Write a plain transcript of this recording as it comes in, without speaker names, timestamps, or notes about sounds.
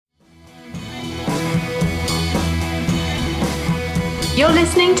You're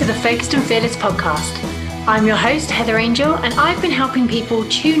listening to the Focused and Fearless podcast. I'm your host, Heather Angel, and I've been helping people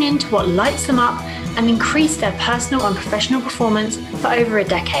tune into what lights them up and increase their personal and professional performance for over a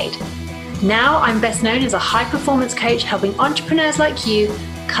decade. Now I'm best known as a high-performance coach, helping entrepreneurs like you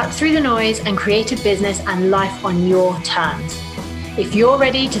cut through the noise and create a business and life on your terms. If you're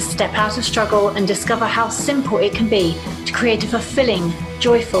ready to step out of struggle and discover how simple it can be to create a fulfilling,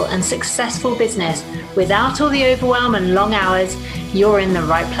 joyful, and successful business without all the overwhelm and long hours, you're in the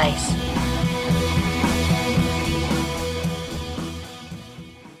right place.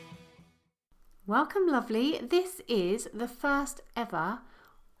 Welcome, lovely. This is the first ever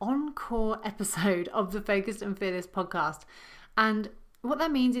encore episode of the Focused and Fearless podcast. And what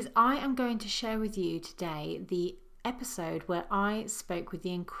that means is I am going to share with you today the episode where I spoke with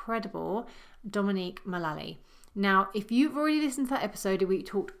the incredible Dominique Mullally. Now, if you've already listened to that episode, we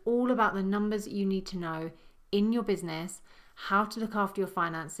talked all about the numbers you need to know in your business, how to look after your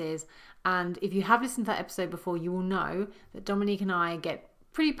finances. And if you have listened to that episode before, you will know that Dominique and I get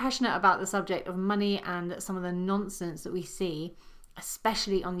pretty passionate about the subject of money and some of the nonsense that we see,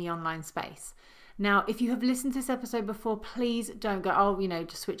 especially on the online space. Now, if you have listened to this episode before, please don't go,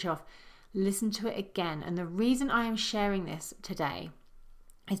 just switch off. Listen to it again. And the reason I am sharing this today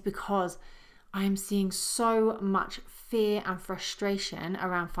is because I am seeing so much fear and frustration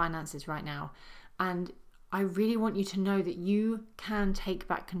around finances right now. And I really want you to know that you can take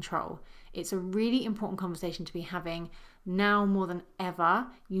back control. It's a really important conversation to be having now more than ever.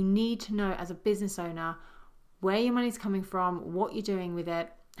 You need to know as a business owner where your money's coming from, what you're doing with it,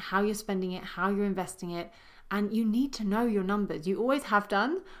 how you're spending it, how you're investing it. And you need to know your numbers. You always have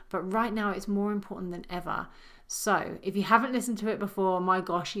done, but right now it's more important than ever. So if you haven't listened to it before, my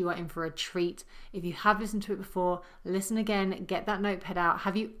gosh, you are in for a treat. If you have listened to it before, listen again, get that notepad out.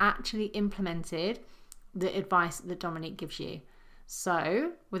 Have you actually implemented the advice that Dominique gives you?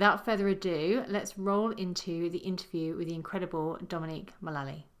 So without further ado, let's roll into the interview with the incredible Dominique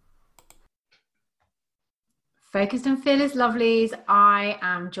Mullally. Focused and Fearless lovelies, I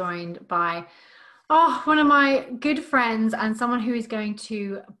am joined by one of my good friends and someone who is going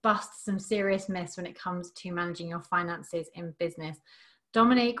to bust some serious myths when it comes to managing your finances in business.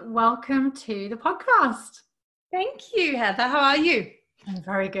 Dominique, welcome to the podcast. Thank you, Heather. How are you? I'm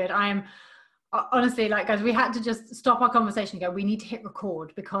very good. I am honestly, guys, we had to just stop our conversation and go, we need to hit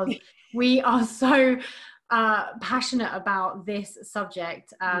record because we are so passionate about this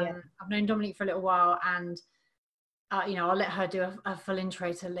subject. I've known Dominique for a little while, and I'll let her do a full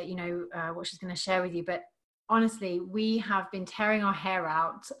intro to let you know what she's going to share with you. But honestly, we have been tearing our hair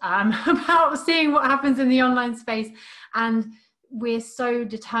out about seeing what happens in the online space. And we're so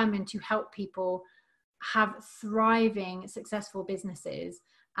determined to help people have thriving, successful businesses.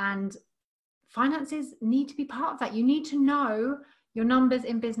 And finances need to be part of that. You need to know your numbers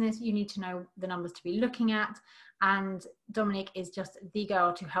in business. You need to know the numbers to be looking at. And Dominique is just the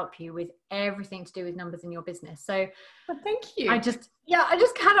girl to help you with everything to do with numbers in your business. So thank you. I just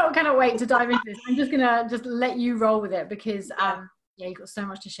cannot wait to dive into this. I'm just going to let you roll with it because you've got so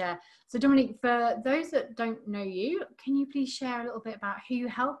much to share. So Dominique, for those that don't know you, can you please share a little bit about who you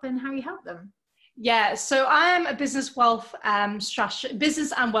help and how you help them? Yeah, so I am a business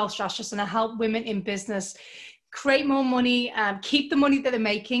and wealth strategist, and I help women in business create more money, keep the money that they're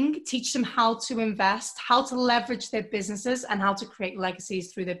making, teach them how to invest, how to leverage their businesses, and how to create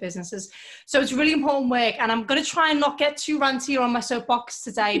legacies through their businesses. So it's really important work, and I'm going to try and not get too ranty on my soapbox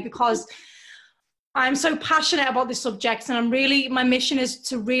today because I'm so passionate about this subject, and my mission is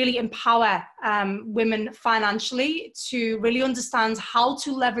to really empower women financially to really understand how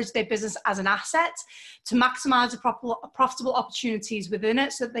to leverage their business as an asset, to maximize the profitable opportunities within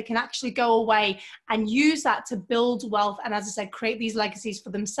it so that they can actually go away and use that to build wealth. And as I said, create these legacies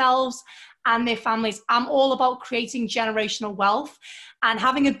for themselves and their families. I'm all about creating generational wealth, and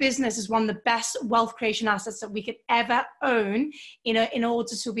having a business is one of the best wealth creation assets that we could ever own in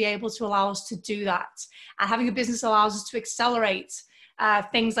order to be able to allow us to do that. And having a business allows us to accelerate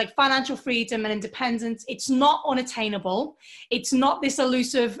things like financial freedom and independence. It's not unattainable. It's not this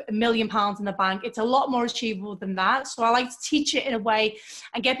elusive £1 million in the bank. It's a lot more achievable than that. So I like to teach it in a way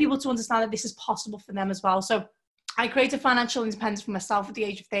and get people to understand that this is possible for them as well. So I created financial independence for myself at the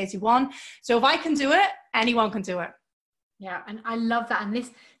age of 31. So if I can do it, anyone can do it. Yeah, and I love that. And this,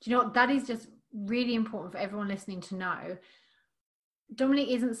 do you know what, that is just really important for everyone listening to know. Dominique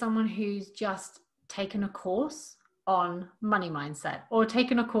isn't someone who's just taken a course on money mindset or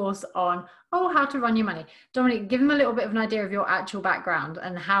taken a course on, how to run your money. Dominique, give them a little bit of an idea of your actual background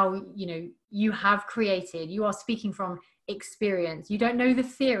and how, you have created, you are speaking from experience. You don't know the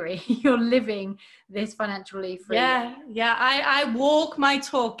theory, you're living this financially free. Yeah. I walk my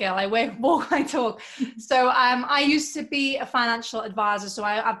talk, girl. I walk my talk. So I used to be a financial advisor. So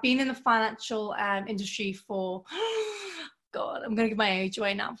I've been in the financial industry for God, I'm going to give my age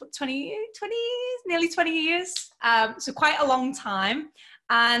away now, for 20, nearly 20 years. So quite a long time.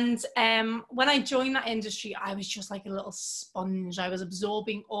 And when I joined that industry, I was just like a little sponge. I was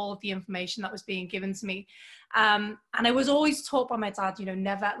absorbing all of the information that was being given to me. And I was always taught by my dad,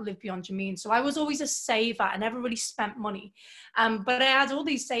 never live beyond your means. So I was always a saver. I never really spent money. But I had all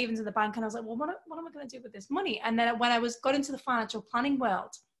these savings in the bank and I was like, well, what am I going to do with this money? And then when I got into the financial planning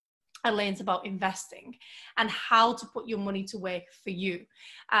world, I learned about investing and how to put your money to work for you.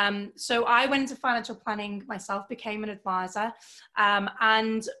 So I went into financial planning myself, became an advisor.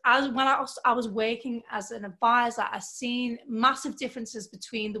 And when I was working as an advisor, I've seen massive differences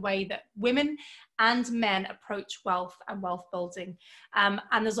between the way that women and men approach wealth and wealth building. And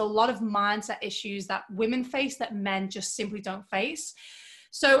there's a lot of mindset issues that women face that men just simply don't face.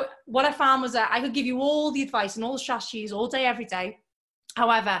 So what I found was that I could give you all the advice and all the strategies all day, every day.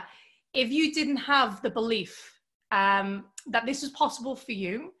 However, if you didn't have the belief that this was possible for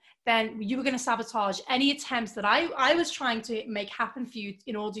you, then you were going to sabotage any attempts that I was trying to make happen for you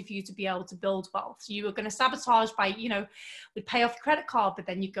in order for you to be able to build wealth. So you were going to sabotage by, we'd pay off your credit card, but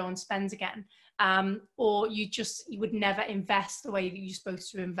then you go and spend again. Or you would never invest the way that you're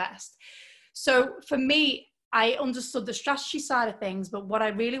supposed to invest. So for me, I understood the strategy side of things, but what I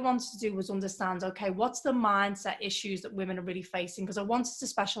really wanted to do was understand, okay, what's the mindset issues that women are really facing? Because I wanted to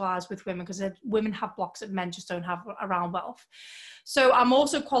specialize with women because women have blocks that men just don't have around wealth. So I'm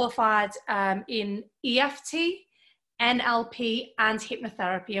also qualified in EFT, NLP, and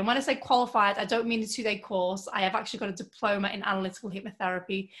hypnotherapy. And when I say qualified, I don't mean a 2-day course. I have actually got a diploma in analytical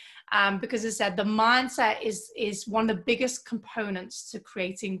hypnotherapy because, as I said, the mindset is one of the biggest components to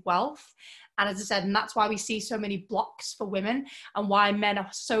creating wealth. And as I said, and that's why we see so many blocks for women and why men are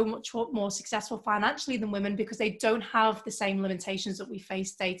so much more successful financially than women, because they don't have the same limitations that we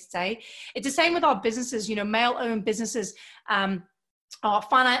face day to day. It's the same with our businesses. Male-owned businesses are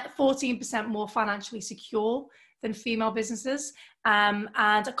 14% more financially secure than female businesses. And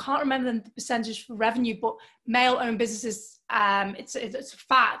I can't remember the percentage for revenue, but male-owned businesses, it's a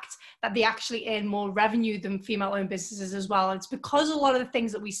fact that they actually earn more revenue than female-owned businesses as well. And it's because a lot of the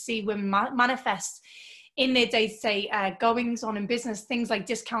things that we see women manifest in their day-to-day goings on in business, things like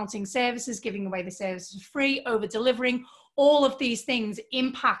discounting services, giving away the services free, over-delivering, all of these things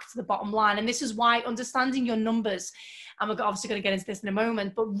impact the bottom line. And this is why understanding your numbers, and we're obviously going to get into this in a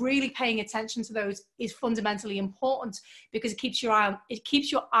moment, but really paying attention to those is fundamentally important, because it keeps your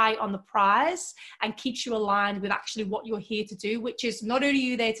eye on the prize and keeps you aligned with actually what you're here to do, which is not only are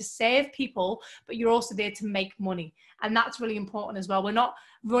you there to serve people, but you're also there to make money. And that's really important as well. We don't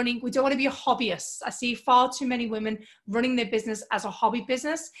want to be a hobbyist. I see far too many women running their business as a hobby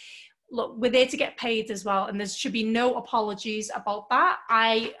business. Look, we're there to get paid as well, and there should be no apologies about that.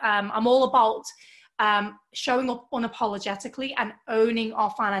 I'm all about showing up unapologetically and owning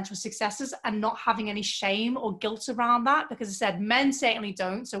our financial successes and not having any shame or guilt around that, because I said men certainly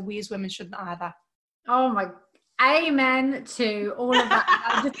don't, so we as women shouldn't either. Oh my, amen to all of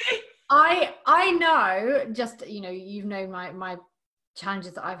that. I know, just you've known my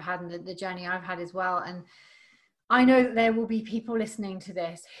challenges that I've had and the journey I've had as well, and I know that there will be people listening to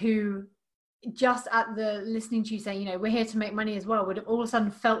this who just at the listening to you say, we're here to make money as well, would have all of a sudden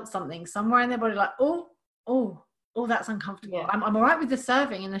felt something somewhere in their body like, oh, that's uncomfortable. Yeah. I'm all right with the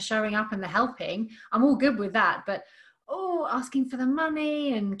serving and the showing up and the helping. I'm all good with that. But, asking for the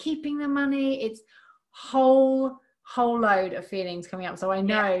money and keeping the money, it's whole load of feelings coming up. So I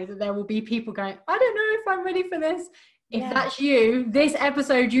know that there will be people going, I don't know if I'm ready for this. If that's you, this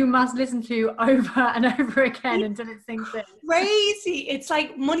episode you must listen to over and over again until it sinks in. Crazy. It's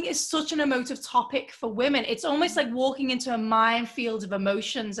like money is such an emotive topic for women. It's almost like walking into a minefield of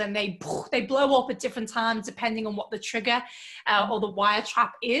emotions, and they blow up at different times depending on what the trigger or the wire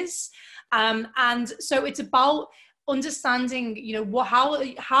trap is. And so it's about understanding, how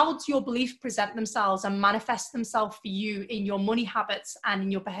do your beliefs present themselves and manifest themselves for you in your money habits and in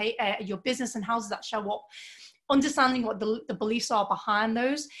your behavior, your business, and how does that show up? understanding what the beliefs are behind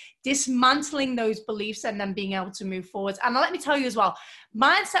those, dismantling those beliefs, and then being able to move forward. And let me tell you as well,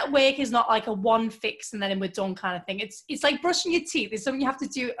 mindset work is not like a one fix and then we're done kind of thing. It's like brushing your teeth. It's something you have to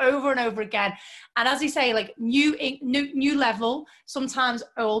do over and over again. And as you say, like new level, sometimes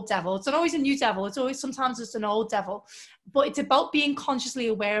old devil. It's not always a new devil. It's always sometimes just an old devil. But it's about being consciously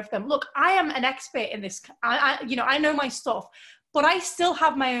aware of them. Look, I am an expert in this. I know my stuff. But I still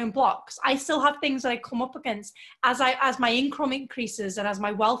have my own blocks. I still have things that I come up against as my income increases and as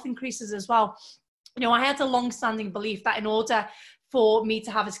my wealth increases as well. I had a long-standing belief that in order for me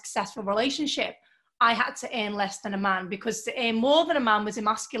to have a successful relationship, I had to earn less than a man, because to earn more than a man was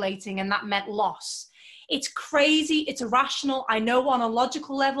emasculating, and that meant loss. It's crazy. It's irrational. I know on a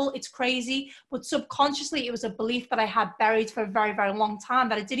logical level, it's crazy, but subconsciously it was a belief that I had buried for a very, very long time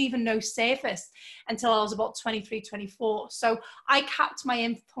that I didn't even know surfaced until I was about 23, 24. So I capped my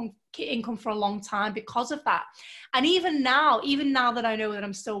income for a long time because of that. And even now that I know that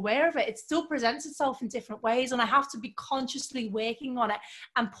I'm still aware of it, it still presents itself in different ways. And I have to be consciously working on it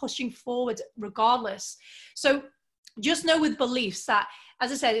and pushing forward regardless. So just know with beliefs that,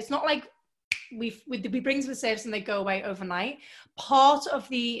 as I said, it's not like we bring to the surface and they go away overnight. Part of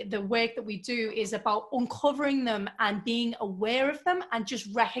the work that we do is about uncovering them and being aware of them and just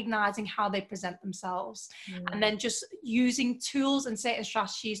recognizing how they present themselves, and then just using tools and certain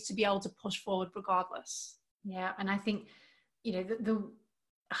strategies to be able to push forward regardless. Yeah, and I think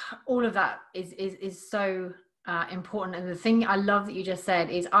all of that is so important. And the thing I love that you just said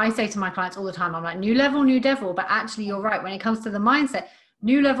is, I say to my clients all the time, I'm like, new level, new devil. But actually, you're right. When it comes to the mindset,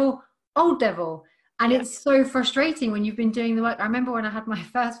 new level, old devil. And it's so frustrating when you've been doing the work. I remember when I had my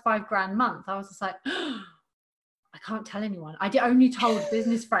first $5,000 month, I was just like, I can't tell anyone. Only told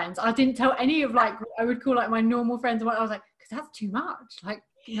business friends. I didn't tell any of like what I would call like my normal friends. I was like, because that's too much. Like,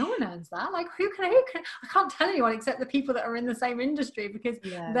 no one earns that. Like, who can I can't tell anyone except the people that are in the same industry, because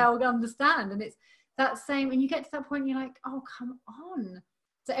they'll understand. And it's that same, and you get to that point, you're like, oh, come on.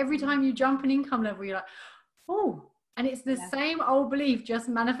 So every time you jump an income level, you're like, oh. And it's the same old belief, just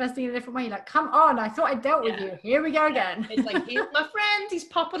manifesting in a different way. You're like, come on, I thought I dealt with you. Here we go again. It's like, here's my friend. He's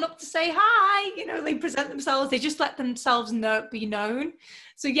popping up to say hi. They present themselves. They just let themselves be known.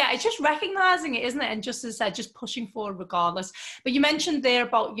 So yeah, it's just recognizing it, isn't it? And just as I said, just pushing forward regardless. But you mentioned there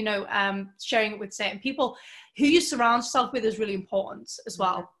about, sharing it with certain people. Who you surround yourself with is really important as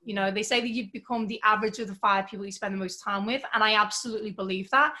well. They say that you become the average of the 5 people you spend the most time with. And I absolutely believe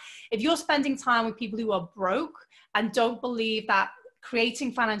that. If you're spending time with people who are broke and don't believe that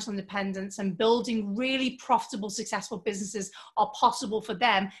creating financial independence and building really profitable, successful businesses are possible for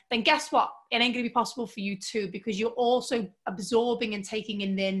them, then guess what? It ain't going to be possible for you too, because you're also absorbing and taking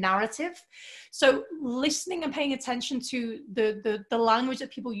in their narrative. So listening and paying attention to the language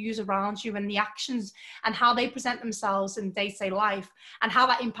that people use around you and the actions and how they present themselves in day-to-day life and how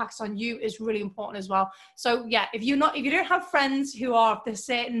that impacts on you is really important as well. So yeah, if you don't have friends who are of the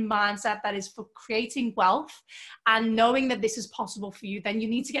certain mindset that is for creating wealth and knowing that this is possible for you, then you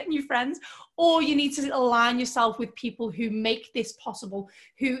need to get new friends, or you need to align yourself with people who make this possible,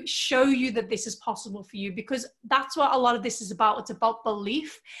 who show you that this is possible for you, because that's what a lot of this is about. It's about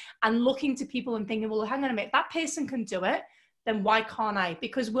belief and looking to people and thinking, well, hang on a minute, that person can do it, then why can't I?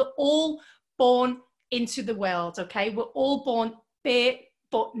 Because we're all born into the world, okay? We're all born bare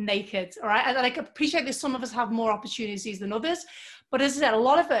but naked, all right? And I appreciate that some of us have more opportunities than others, but as I said, a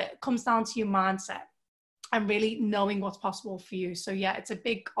lot of it comes down to your mindset and really knowing what's possible for you. So yeah, it's a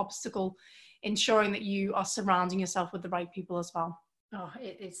big obstacle ensuring that you are surrounding yourself with the right people as well. Oh,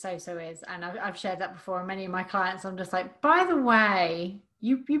 it so is. And I've shared that before. And many of my clients, I'm just like, by the way,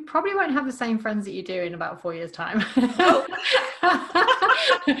 you probably won't have the same friends that you do in about 4 years' time.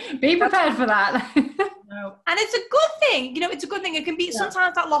 Be prepared for that. No. And it's a good thing. It's a good thing. It can be,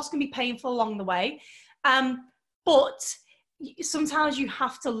 sometimes that loss can be painful along the way. But sometimes you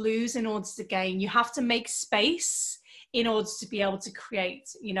have to lose in order to gain. You have to make space in order to be able to create,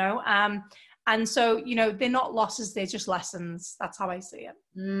 and so, they're not losses, they're just lessons. That's how I see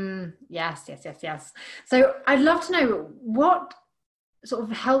it. Yes. So I'd love to know what sort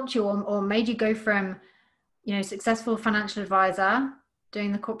of helped you or made you go from, successful financial advisor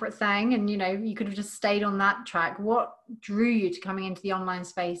doing the corporate thing, and, you could have just stayed on that track. What drew you to coming into the online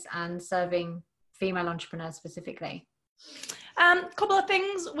space and serving female entrepreneurs specifically? Couple of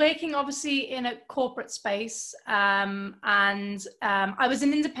things. Working obviously in a corporate space, and I was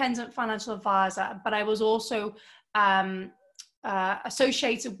an independent financial advisor, but I was also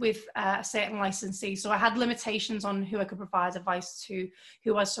associated with a certain licensee, so I had limitations on who I could provide advice to,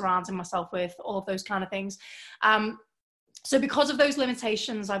 who I was surrounding myself with, all of those kind of things. So because of those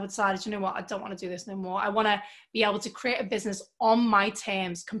limitations, I decided, you know what, I don't want to do this no more. I want to be able to create a business on my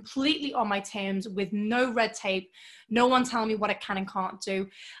terms, completely on my terms, with no red tape, no one telling me what I can and can't do.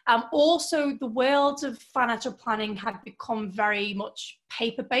 Also, the world of financial planning had become very much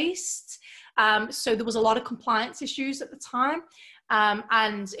paper-based. So there was a lot of compliance issues at the time.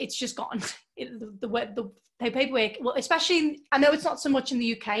 And it's just gotten, the paperwork, well, especially, I know it's not so much in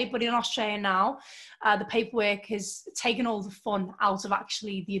the UK, but in Australia now, the paperwork has taken all the fun out of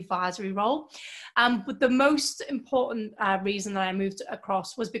actually the advisory role. But the most important reason that I moved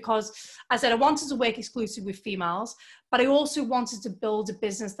across was because I said I wanted to work exclusively with females, but I also wanted to build a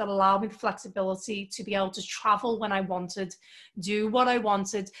business that allowed me the flexibility to be able to travel when I wanted, do what I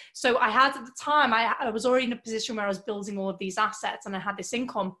wanted. So I had, at the time, I was already in a position where I was building all of these assets and I had this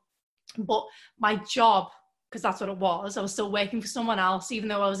income, but my job, because that's what it was, I was still working for someone else, even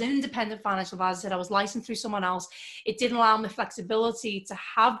though I was an independent financial advisor, I said I was licensed through someone else. It didn't allow me the flexibility to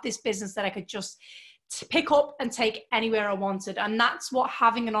have this business that I could just pick up and take anywhere I wanted. And that's what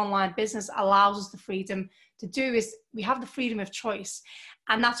having an online business allows us the freedom to do, is we have the freedom of choice.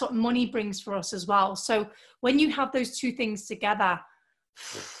 And that's what money brings for us as well. So when you have those two things together,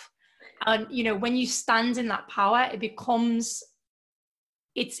 and you know, when you stand in that power, it becomes,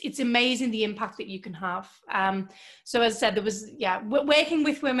 it's amazing the impact that you can have. So as I said, there was, working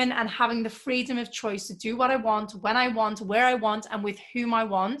with women and having the freedom of choice to do what I want, when I want, where I want, and with whom I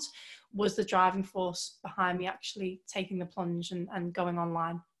want, was the driving force behind me actually taking the plunge and going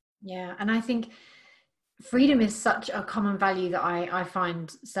online. Yeah. And I think freedom is such a common value that I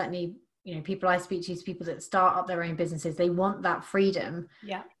find, certainly, you know, people I speak to, people that start up their own businesses, they want that freedom.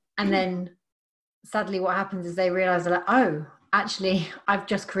 Yeah. And then sadly what happens is they realize they're like, oh, actually, I've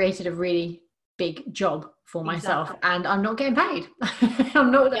just created a really big job for myself. Exactly. And I'm not getting paid.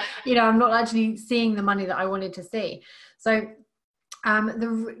 I'm not, I'm not actually seeing the money that I wanted to see. So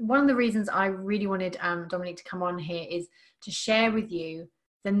one of the reasons I really wanted Dominique to come on here is to share with you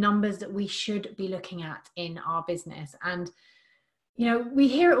the numbers that we should be looking at in our business. And, you know, we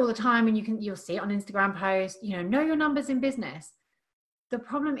hear it all the time, and you'll see it on Instagram posts, you know your numbers in business. The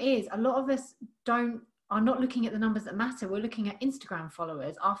problem is a lot of us are not looking at the numbers that matter. We're looking at Instagram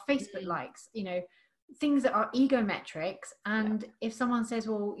followers, our Facebook likes, you know, things that are ego metrics. And if someone says,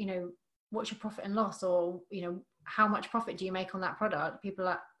 well, you know, what's your profit and loss, or, you know, how much profit do you make on that product? People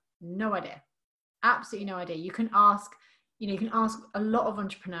are like, no idea, absolutely no idea. You can ask a lot of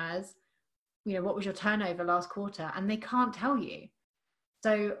entrepreneurs, you know, what was your turnover last quarter? And they can't tell you.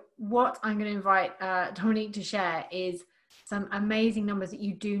 So what I'm going to invite Dominique to share is some amazing numbers that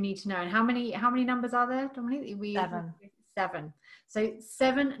you do need to know. And how many numbers are there, Dominique? 7. So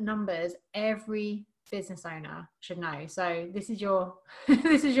 7 numbers every business owner should know. So this is your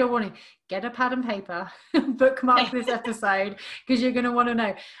warning. Get a pad and paper, bookmark this episode, because you're going to want to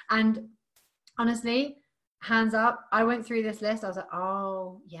know. And honestly, hands up, I went through this list. I was like,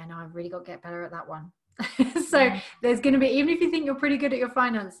 oh yeah, no, I've really got to get better at that one. So there's going to be, even if you think you're pretty good at your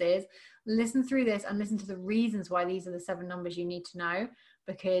finances, listen through this and listen to the reasons why these are the 7 numbers you need to know,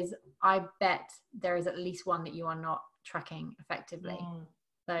 because I bet there is at least one that you are not tracking effectively.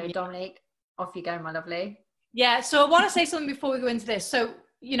 So Dominique, off you go, my lovely. Yeah. So I want to say something before we go into this. So,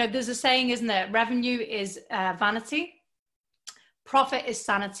 you know, there's a saying, isn't there? Revenue is vanity. Profit is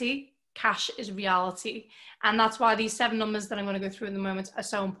sanity. Cash is reality. And that's why these 7 numbers that I'm going to go through in the moment are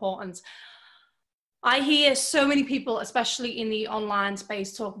so important. I hear so many people, especially in the online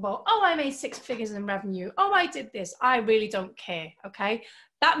space, talk about, oh, I made 6 figures in revenue. Oh, I did this. I really don't care. Okay.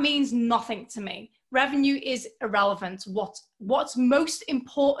 That means nothing to me. Revenue is irrelevant. What's most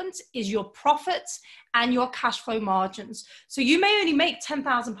important is your profits and your cash flow margins. So you may only make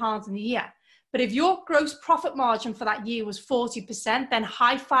 £10,000 in a year, but if your gross profit margin for that year was 40%, then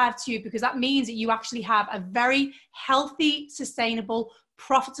high five to you, because that means that you actually have a very healthy, sustainable,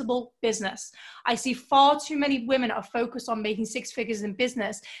 profitable business. I see far too many women are focused on making 6 figures in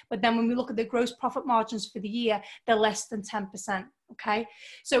business, but then when we look at the gross profit margins for the year, they're less than 10%. Okay.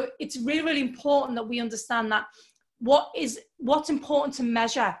 So it's really, really important that we understand that what's important to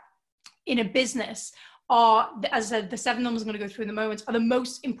measure in a business are, as I said, the 7 numbers I'm going to go through in the moment are the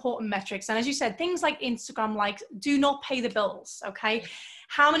most important metrics. And as you said, things like Instagram likes do not pay the bills. Okay.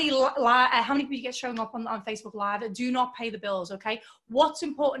 How many people get showing up on Facebook Live do not pay the bills. Okay. What's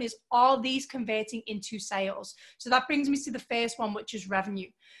important is, are these converting into sales? So that brings me to the first one, which is revenue.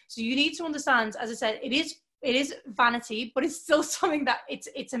 So you need to understand, as I said, it is vanity, but it's still something that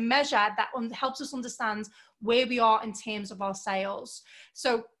it's a measure that helps us understand where we are in terms of our sales.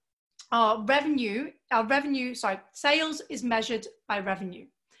 So sales is measured by revenue.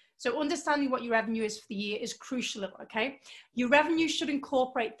 So understanding what your revenue is for the year is crucial, okay? Your revenue should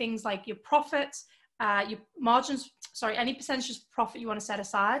incorporate things like your profits, your margins, any percentage of profit you want to set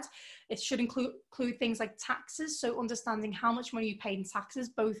aside. It should include things like taxes. So understanding how much money you paid in taxes,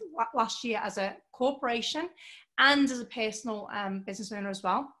 both last year as a corporation and as a personal business owner as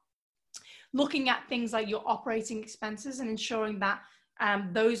well. Looking at things like your operating expenses and ensuring that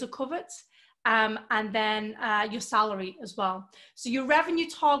those are covered. And then your salary as well. So your revenue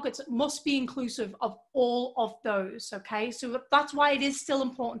targets must be inclusive of all of those, okay? So that's why it is still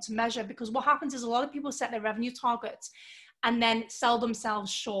important to measure, because what happens is a lot of people set their revenue targets and then sell themselves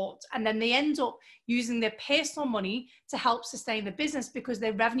short. And then they end up using their personal money to help sustain the business because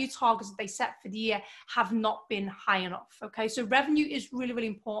their revenue targets that they set for the year have not been high enough, okay? So revenue is really, really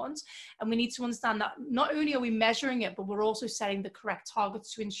important. And we need to understand that not only are we measuring it, but we're also setting the correct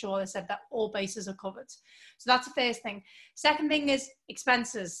targets to ensure, as I said, that all bases are covered. So that's the first thing. Second thing is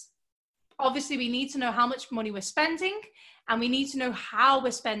expenses. Obviously, we need to know how much money we're spending, and we need to know how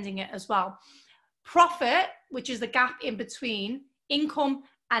we're spending it as well. Profit, which is the gap in between income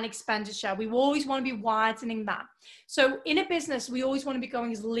and expenditure. We always want to be widening that. So in a business, we always want to be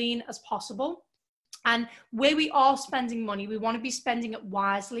going as lean as possible. And where we are spending money, we want to be spending it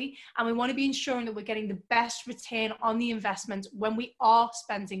wisely, and we want to be ensuring that we're getting the best return on the investment when we are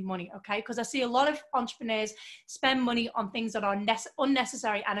spending money, okay? Because I see a lot of entrepreneurs spend money on things that are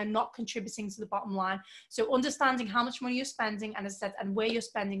unnecessary and are not contributing to the bottom line. So understanding how much money you're spending, and as I said, and where you're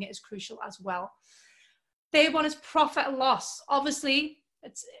spending it is crucial as well. Third one is profit and loss. Obviously,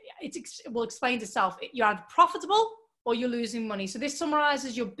 it will explain itself. You're either profitable or you're losing money. So this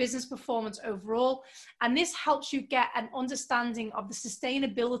summarizes your business performance overall, and this helps you get an understanding of the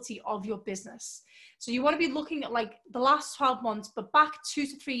sustainability of your business. So you want to be looking at like the last 12 months, but back 2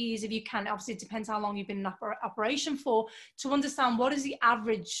 to 3 years if you can. Obviously, it depends how long you've been in operation for, to understand what is the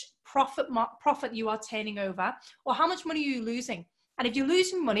average profit you are turning over, or how much money are you losing. And if you're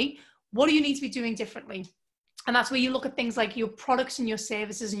losing money, what do you need to be doing differently? And that's where you look at things like your products and your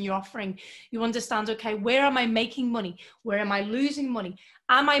services and your offering. You understand, okay, where am I making money? Where am I losing money?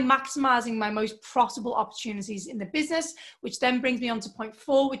 Am I maximizing my most profitable opportunities in the business? Which then brings me on to point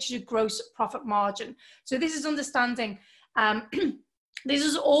 4, which is your gross profit margin. So this is understanding, this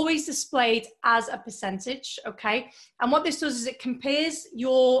is always displayed as a percentage, okay? And what this does is it compares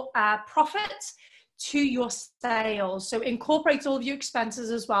your profit to your sales. So incorporates all of your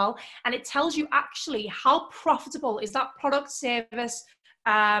expenses as well. And it tells you actually how profitable is that product, service,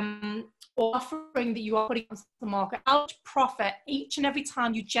 or offering that you are putting onto the market. How much profit each and every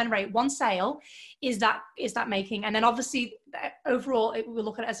time you generate one sale is that making? And then obviously overall, we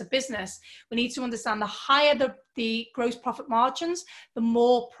look at it as a business. We need to understand the higher the gross profit margins, the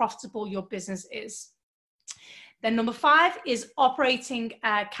more profitable your business is. Then number 5 is operating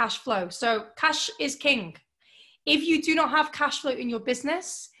cash flow. So cash is king. If you do not have cash flow in your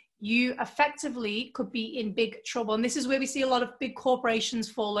business, you effectively could be in big trouble. And this is where we see a lot of big corporations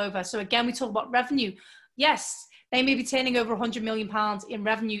fall over. So again, we talk about revenue. Yes, they may be turning over £100 million in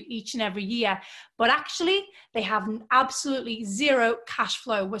revenue each and every year, but actually they have absolutely zero cash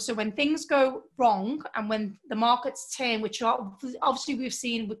flow. So when things go wrong and when the markets turn, which obviously we've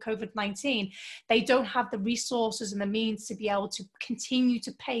seen with COVID-19, they don't have the resources and the means to be able to continue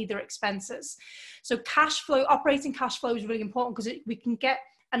to pay their expenses. So cash flow, operating cash flow is really important because we can get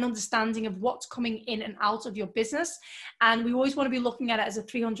an understanding of what's coming in and out of your business. And we always want to be looking at it as a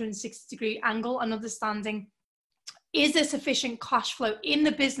 360-degree angle and understanding, is there sufficient cash flow in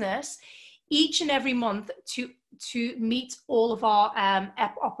the business each and every month to meet all of our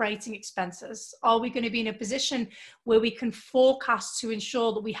operating expenses? Are we going to be in a position where we can forecast to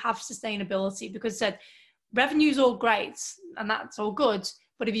ensure that we have sustainability? Because revenue is all great and that's all good,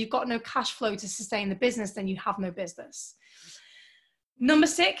 but if you've got no cash flow to sustain the business, then you have no business. Number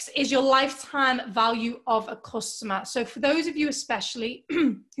 6 is your lifetime value of a customer. So for those of you especially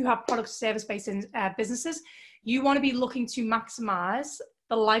who have product service-based businesses, you want to be looking to maximize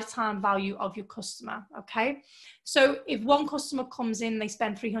the lifetime value of your customer, okay? So if one customer comes in, they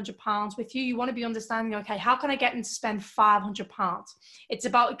spend £300 with you, you want to be understanding, okay, how can I get them to spend £500? It's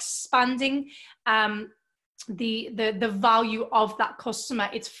about expanding the value of that customer.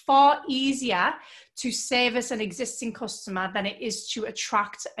 It's far easier to service an existing customer than it is to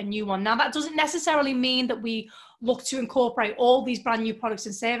attract a new one. Now, that doesn't necessarily mean that we look to incorporate all these brand new products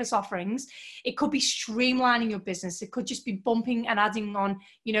and service offerings. It could be streamlining your business. It could just be bumping and adding on,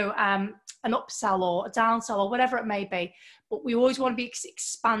 an upsell or a downsell or whatever it may be. But we always want to be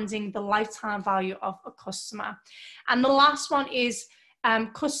expanding the lifetime value of a customer. And the last one is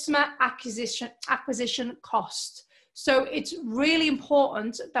customer acquisition cost. So it's really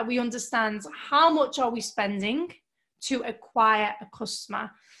important that we understand how much are we spending to acquire a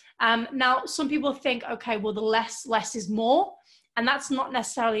customer. Now, some people think, okay, well, the less is more. And that's not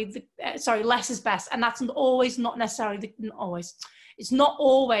necessarily less is best. And that's not necessarily it's not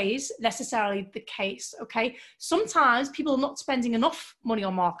always necessarily the case, okay? Sometimes people are not spending enough money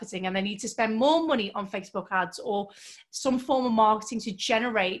on marketing and they need to spend more money on Facebook ads or some form of marketing to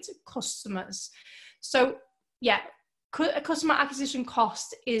generate customers. So yeah, a customer acquisition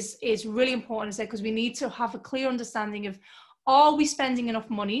cost is really important, because we need to have a clear understanding of, are we spending enough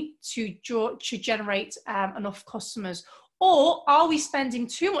money to generate enough customers? Or are we spending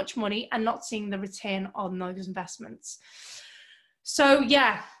too much money and not seeing the return on those investments? So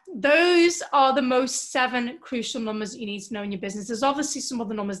yeah, those are the most 7 crucial numbers that you need to know in your business. There's obviously some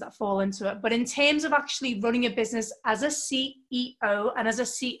other numbers that fall into it, but in terms of actually running a business as a CEO and as a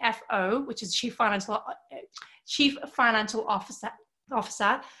CFO, which is Chief Financial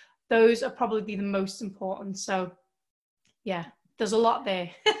Officer, those are probably the most important. So yeah, there's a lot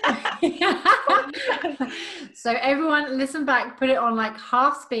there. So everyone listen back, put it on like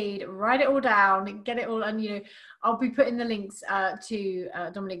half speed, write it all down, get it all. And I'll be putting the links to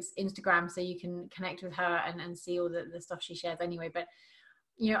Dominique's Instagram, so you can connect with her and see all the stuff she shares anyway. But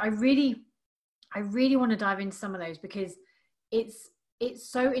I really want to dive into some of those, because it's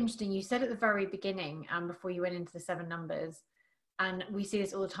so interesting. You said at the very beginning, before you went into the 7 numbers, and we see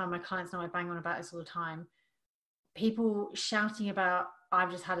this all the time. My clients know I bang on about this all the time. People shouting about,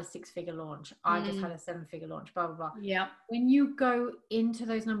 I've just had a 6-figure launch, I've just had a 7-figure launch, blah, blah, blah. Yeah. When you go into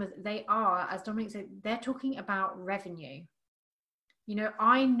those numbers, they are, as Dominique said, they're talking about revenue.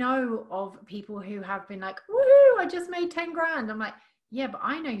 I know of people who have been like, woohoo, I just made 10 grand. I'm like, yeah, but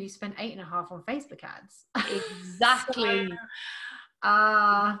I know you spent 8.5 on Facebook ads. Exactly.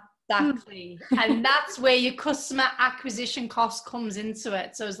 Exactly. And that's where your customer acquisition cost comes into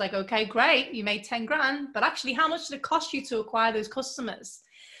it. So it's like, okay, great, you made 10 grand, but actually how much did it cost you to acquire those customers?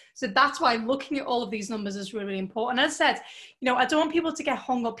 So that's why looking at all of these numbers is really important. As I said, I don't want people to get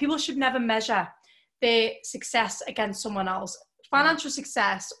hung up. People should never measure their success against someone else. Financial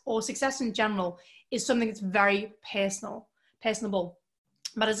success, or success in general, is something that's very personable.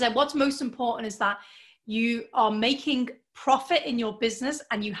 But as I said, what's most important is that you are making profit in your business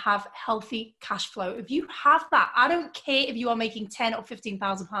and you have healthy cash flow. If you have that, I don't care if you are making 10 or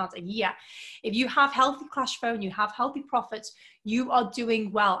 15,000 pounds a year. If you have healthy cash flow and you have healthy profits, you are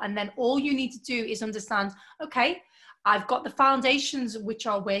doing well. And then all you need to do is understand, okay, I've got the foundations which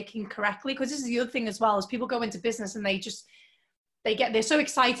are working correctly. Because this is the other thing as well, as people go into business and they're so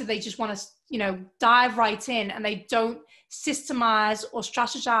excited, they just want to, dive right in, and they don't systemize or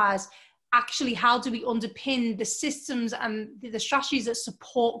strategize. Actually, how do we underpin the systems and the strategies that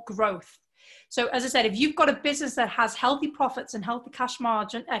support growth? So as I said, if you've got a business that has healthy profits and healthy cash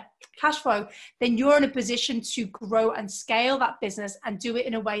flow, then you're in a position to grow and scale that business and do it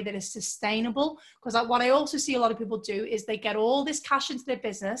in a way that is sustainable. Because what I also see a lot of people do is they get all this cash into their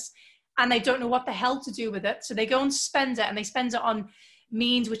business and they don't know what the hell to do with it. So they go and spend it, and they spend it on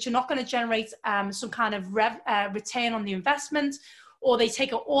means which are not going to generate some kind of return on the investment. Or they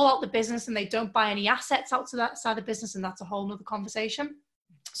take it all out of the business and they don't buy any assets out to that side of the business, and that's a whole nother conversation.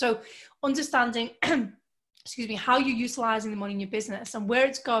 So understanding, how you're utilizing the money in your business and where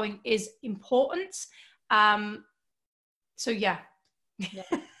it's going is important. So yeah.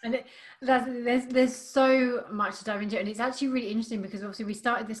 And there's so much to dive into, and it's actually really interesting because obviously we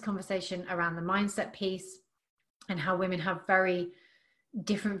started this conversation around the mindset piece and how women have very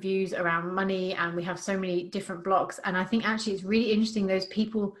different views around money, and we have so many different blocks. And I think actually it's really interesting, those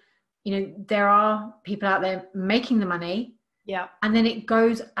people, there are people out there making the money, and then it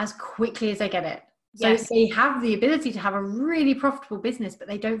goes as quickly as they get it. So they have the ability to have a really profitable business, but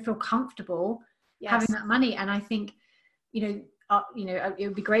they don't feel comfortable having that money. And I think it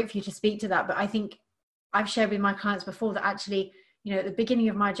would be great for you to speak to that, but I think I've shared with my clients before that actually, at the beginning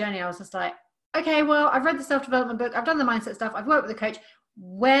of my journey, I was just like, okay, well, I've read the self-development book, I've done the mindset stuff, I've worked with a coach.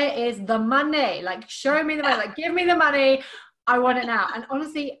 Where is the money? Like, show me the money, like, give me the money. I want it now. And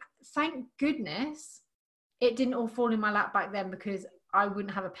honestly, thank goodness it didn't all fall in my lap back then, because I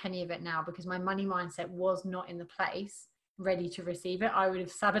wouldn't have a penny of it now, because my money mindset was not in the place ready to receive it. I would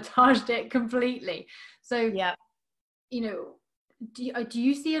have sabotaged it completely. So, do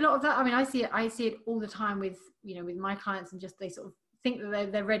you see a lot of that? I mean, I see it all the time with my clients, and just, they sort of think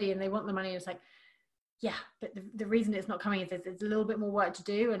that they're ready and they want the money. It's like, yeah, but the reason it's not coming is there's a little bit more work to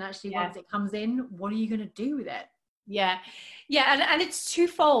do. And actually, once it comes in, what are you going to do with it? Yeah. And it's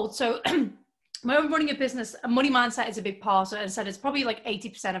twofold. So when we're running a business, a money mindset is a big part. So as I said, it's probably like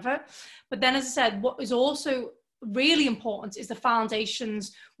 80% of it. But then, as I said, what is also really important is the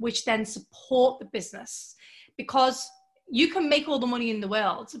foundations which then support the business, because you can make all the money in the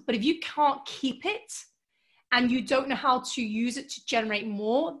world, but if you can't keep it and you don't know how to use it to generate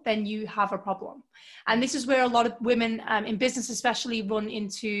more, then you have a problem. And this is where a lot of women in business especially run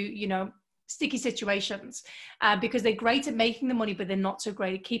into, you know, sticky situations, because they're great at making the money, but they're not so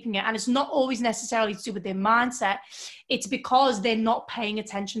great at keeping it. And it's not always necessarily to do with their mindset. It's because they're not paying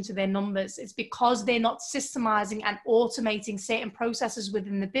attention to their numbers. It's because they're not systemizing and automating certain processes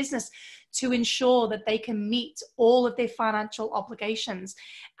within the business to ensure that they can meet all of their financial obligations.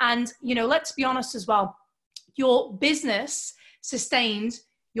 And, you know, let's be honest as well, your business sustains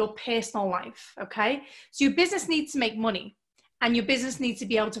your personal life, okay? So your business needs to make money, and your business needs to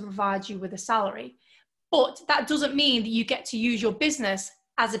be able to provide you with a salary. But that doesn't mean that you get to use your business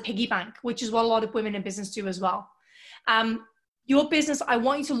as a piggy bank, which is what a lot of women in business do as well. Your business, I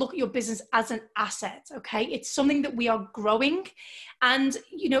want you to look at your business as an asset, okay? It's something that we are growing, and,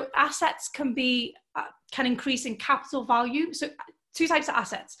 you know, assets can increase in capital value. So two types of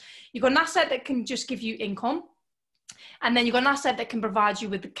assets. You've got an asset that can just give you income, and then you've got an asset that can provide you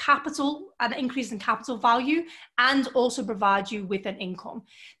with the capital, an increase in capital value, and also provide you with an income.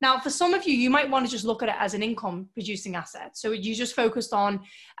 Now, for some of you, you might want to just look at it as an income producing asset. So you just focused on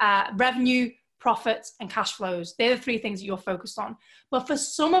revenue, profits, and cash flows. They're the three things that you're focused on. But for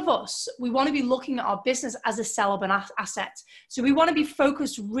some of us, we want to be looking at our business as a sellable asset. So we want to be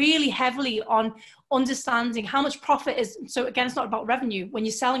focused really heavily on understanding how much profit is. So again, it's not about revenue. When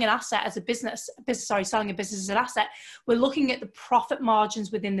you're selling an asset as a business, selling a business as an asset, we're looking at the profit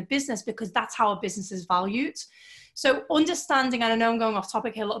margins within the business, because that's how a business is valued. So understanding, and I know I'm going off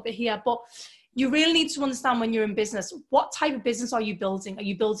topic here a little bit here, but you really need to understand when you're in business, what type of business are you building? Are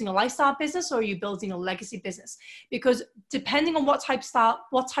you building a lifestyle business, or are you building a legacy business? Because depending on what type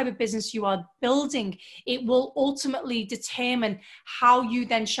of business you are building, it will ultimately determine how you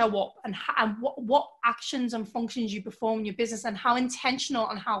then show up, and what actions and functions you perform in your business, and how intentional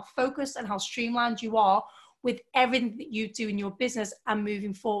and how focused and how streamlined you are with everything that you do in your business and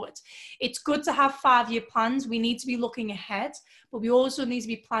moving forward. It's good to have 5-year plans. We need to be looking ahead, but we also need to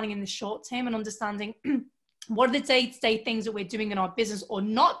be planning in the short term and understanding what are the day-to-day things that we're doing in our business or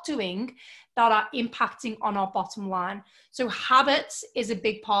not doing that are impacting on our bottom line. So habits is a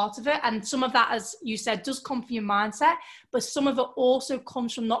big part of it. And some of that, as you said, does come from your mindset, but some of it also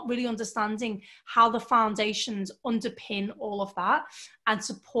comes from not really understanding how the foundations underpin all of that and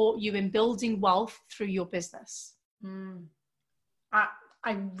support you in building wealth through your business.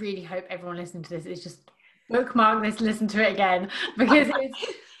 I really hope everyone listening to this is just bookmark this, listen to it again, because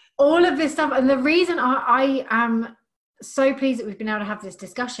it's all of this stuff. And the reason I am so pleased that we've been able to have this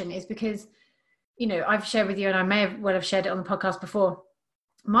discussion is because, you know, I've shared with you, and I may have shared it on the podcast before.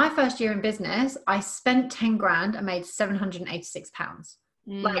 My first year in business, I spent 10 grand and made 786 pounds.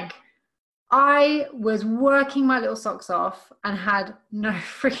 Like, I was working my little socks off and had no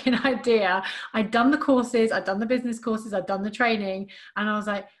freaking idea. I'd done the courses, I'd done the business courses, I'd done the training, and I was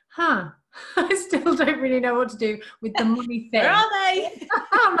like, I still don't really know what to do with the money thing. Where are they?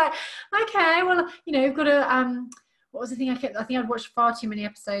 I'm like, okay, well, you know, I've got to, what was the thing I think I'd watched far too many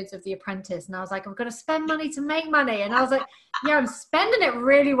episodes of The Apprentice, and I was like, I've got to spend money to make money. And I was like, yeah, I'm spending it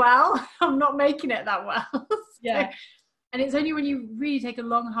really well. I'm not making it that well. Yeah. And it's only when you really take a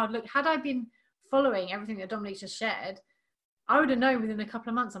long, hard look. Had I been following everything that Dominique just shared, I would have known within a couple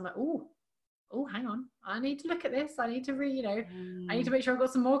of months. I'm like, oh, hang on. I need to look at this. I need to I need to make sure I've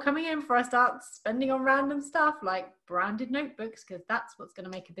got some more coming in before I start spending on random stuff like branded notebooks, because that's what's going to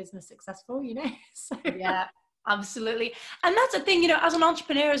make a business successful, you know? So. Yeah. Absolutely. And that's the thing, you know, as an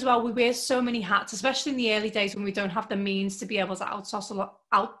entrepreneur as well, we wear so many hats, especially in the early days when we don't have the means to be able to outsource a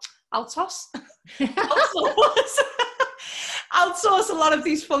lot of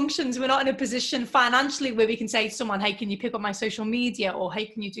these functions. We're not in a position financially where we can say to someone, hey, can you pick up my social media? Or hey,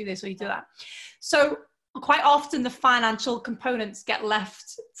 can you do this or you do that? So quite often the financial components get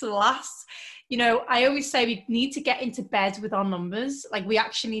left to the last. You know, I always say we need to get into bed with our numbers. Like, we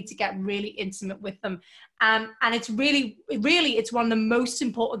actually need to get really intimate with them. And it's really, it's one of the most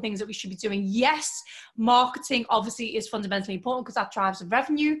important things that we should be doing. Yes, marketing obviously is fundamentally important because that drives the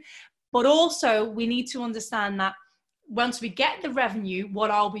revenue. But also we need to understand that once we get the revenue, what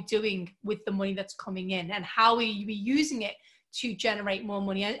are we doing with the money that's coming in, and how are we using it to generate more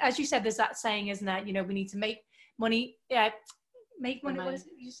money? As you said, there's that saying, isn't that, you know, we need to make money. Make money. What is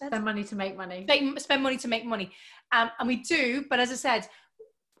it you said? Spend money to make money. Spend money to make money. And we do, but as I said,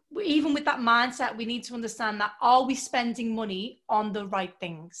 even with that mindset, we need to understand that, are we spending money on the right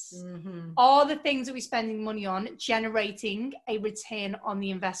things? Are the things that we're spending money on generating a return on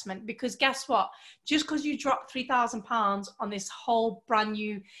the investment? Because guess what? Just because you drop £3,000 on this whole brand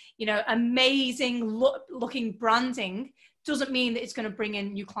new, amazing looking branding doesn't mean that it's going to bring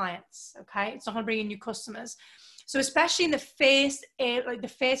in new clients. Okay. It's not going to bring in new customers. So especially in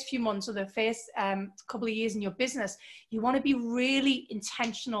the first few months or the first couple of years in your business, you want to be really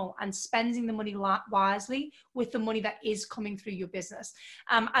intentional and spending the money wisely with the money that is coming through your business.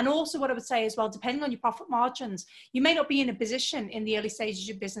 And also what I would say as well, depending on your profit margins, you may not be in a position in the early stages of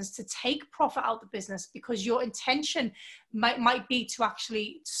your business to take profit out of the business, because your intention might be to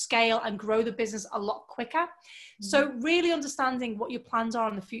actually scale and grow the business a lot quicker. So really understanding what your plans are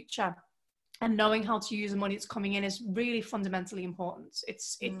in the future and knowing how to use the money that's coming in is really fundamentally important.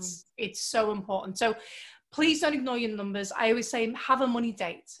 It's so important. So please don't ignore your numbers. I always say, have a money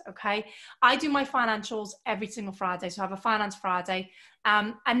date, okay? I do my financials every single Friday. So I have a finance Friday.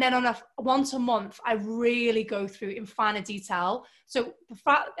 And then on once a month, I really go through in finer detail. So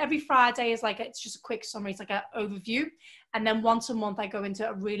every Friday is it's just a quick summary. It's like an overview. And then once a month, I go into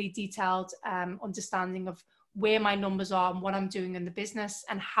a really detailed understanding of where my numbers are and what I'm doing in the business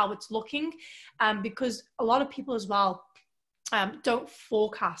and how it's looking. Because a lot of people as well don't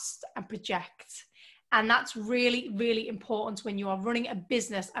forecast and project. And that's really, really important when you are running a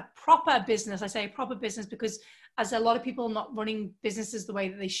business, a proper business. I say a proper business because as a lot of people are not running businesses the way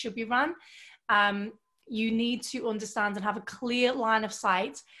that they should be run, you need to understand and have a clear line of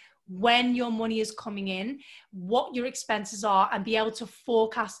sight when your money is coming in, what your expenses are, and be able to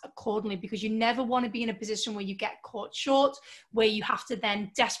forecast accordingly, because you never want to be in a position where you get caught short, where you have to then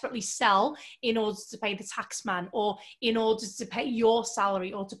desperately sell in order to pay the tax man, or in order to pay your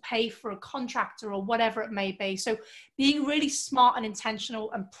salary, or to pay for a contractor, or whatever it may be. So being really smart and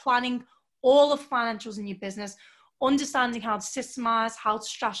intentional and planning all the financials in your business, understanding how to systemize, how to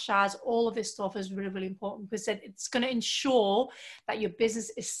strategize, all of this stuff is really, really important, because it's going to ensure that your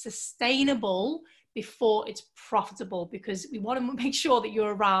business is sustainable before it's profitable, because we want to make sure that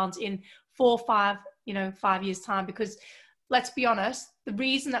you're around in 4 or 5 years time. Because let's be honest, the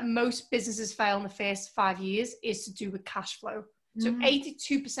reason that most businesses fail in the first 5 years is to do with cash flow. So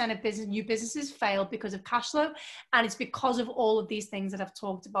 82% of new businesses fail because of cash flow. And it's because of all of these things that I've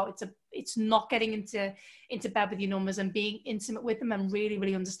talked about. It's not getting into bed with your numbers and being intimate with them and really,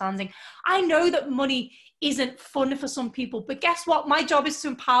 really understanding. I know that money isn't fun for some people, but guess what? My job is to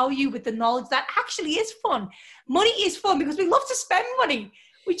empower you with the knowledge that actually is fun. Money is fun because we love to spend money.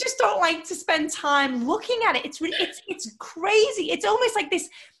 We just don't like to spend time looking at it. It's crazy. It's almost like this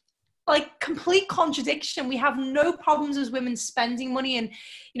complete contradiction. We have no problems as women spending money and,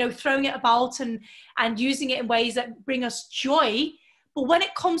 throwing it about and using it in ways that bring us joy. But when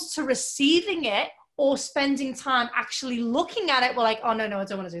it comes to receiving it or spending time actually looking at it, we're like, oh, no, I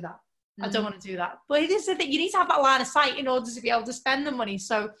don't want to do that. I don't want to do that. But it is that you need to have that line of sight in order to be able to spend the money.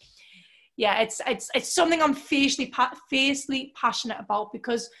 So yeah, it's something I'm fiercely passionate about,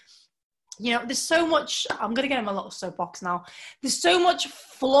 because there's so much, I'm going to get in my little soapbox now. There's so much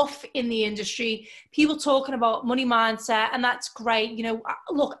fluff in the industry, people talking about money mindset, and that's great.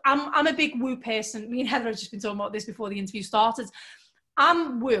 Look, I'm a big woo person. Me and Heather have just been talking about this before the interview started.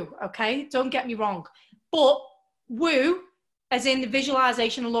 I'm woo, okay? Don't get me wrong. But woo, as in the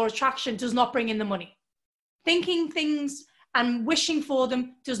visualization and law of attraction, does not bring in the money. Thinking things and wishing for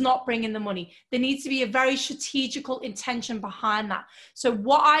them does not bring in the money. There needs to be a very strategical intention behind that. So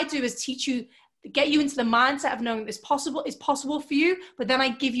what I do is get you into the mindset of knowing it's possible for you, but then I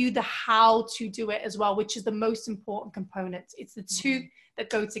give you the how to do it as well, which is the most important component. It's the two that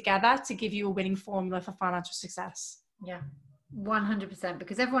go together to give you a winning formula for financial success. Yeah, 100%,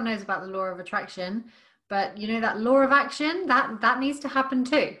 because everyone knows about the law of attraction, but that law of action, that needs to happen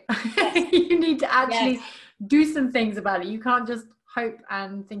too. You need to actually do some things about it. You can't just hope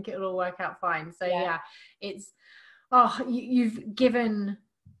and think it'll all work out fine. So you've given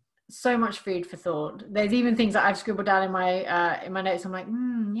so much food for thought. There's even things that I've scribbled down in my notes. I'm like,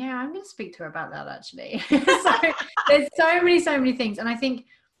 I'm going to speak to her about that actually. So there's so many things. And I think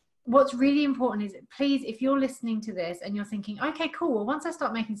what's really important is, please, if you're listening to this and you're thinking, okay, cool, well, once I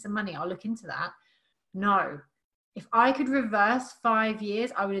start making some money, I'll look into that. No, if I could reverse 5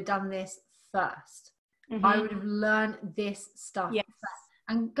 years, I would have done this first. I would have learned this stuff. Yes.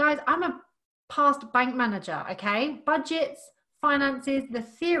 And guys, I'm a past bank manager, okay? Budgets, finances, the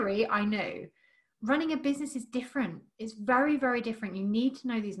theory I know. Running a business is different. It's very, very different. You need to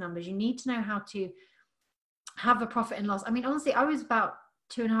know these numbers. You need to know how to have a profit and loss. I mean, honestly, I was about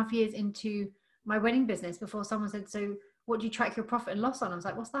 2.5 years into my wedding business before someone said, so what do you track your profit and loss on? I was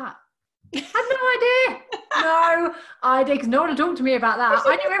like, what's that? I had no idea. No idea, because no one had talked to me about that.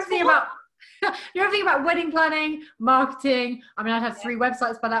 I knew everything about wedding planning, marketing. I mean, I'd had 3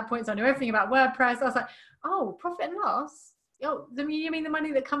 websites by that point, so I knew everything about WordPress. I was like, oh, profit and loss. Oh, you mean the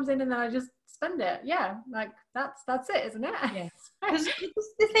money that comes in and then I just spend it? Yeah, like that's it, isn't it? Yes. Because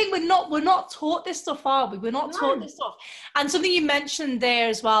the thing, we're not taught this stuff, are we? We're not taught this stuff. And something you mentioned there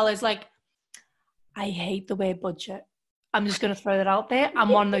as well is like, I hate the word budget. I'm just going to throw that out there. I'm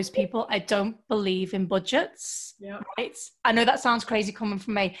one of those people. I don't believe in budgets. Yeah. Right? I know that sounds crazy coming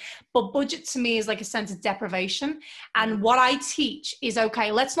from me, but budget to me is like a sense of deprivation. And what I teach is,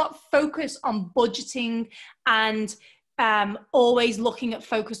 okay, let's not focus on budgeting and always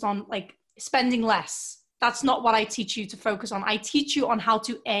focused on like spending less. That's not what I teach you to focus on. I teach you on how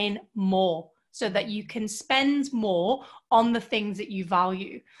to earn more so that you can spend more on the things that you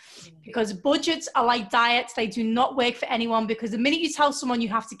value. Because budgets are like diets. They do not work for anyone, because the minute you tell someone you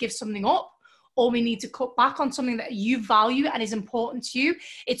have to give something up, or we need to cut back on something that you value and is important to you,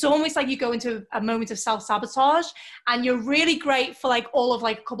 it's almost like you go into a moment of self-sabotage, and you're really great for like all of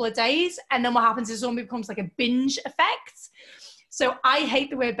like a couple of days. And then what happens is it almost becomes like a binge effect. So I hate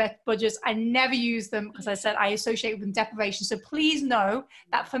the word budgets. I never use them because I said I associate with deprivation. So please know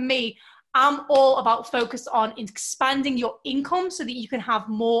that for me, I'm all about focus on expanding your income so that you can have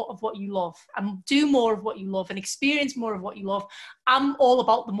more of what you love and do more of what you love and experience more of what you love. I'm all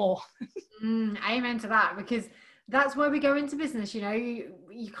about the more. Amen to that, because that's where we go into business. You know,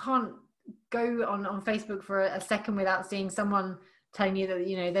 you can't go on Facebook for a second without seeing someone telling you that,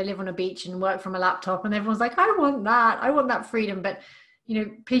 you know, they live on a beach and work from a laptop, and everyone's like, I want that freedom. But, you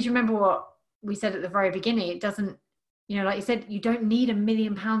know, please remember what we said at the very beginning. It doesn't, you know, like you said, you don't need £1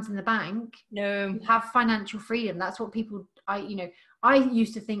 million in the bank. No. You have financial freedom. That's what people, I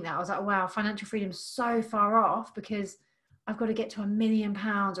used to think that. I was like, wow, financial freedom is so far off because I've got to get to £1 million,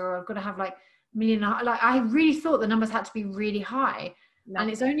 or I've got to have like $1 million. Like, I really thought the numbers had to be really high. No. And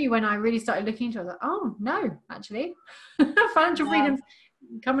it's only when I really started looking into it, I was like, oh no, actually financial freedom's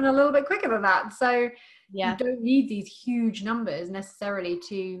coming a little bit quicker than that. So you don't need these huge numbers necessarily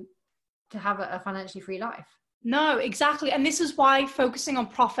to have a financially free life. No, exactly. And this is why focusing on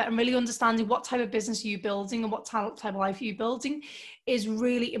profit and really understanding what type of business you're building and what type of life you're building is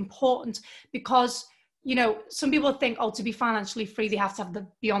really important, because, you know, some people think, oh, to be financially free, they have to have the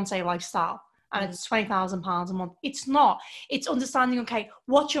Beyonce lifestyle and it's £20,000 a month. It's not. It's understanding, okay,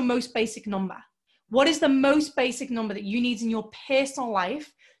 what's your most basic number? What is the most basic number that you need in your personal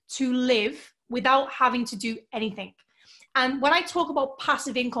life to live without having to do anything? And when I talk about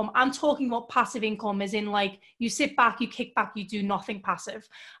passive income, I'm talking about passive income as in like you sit back, you kick back, you do nothing passive.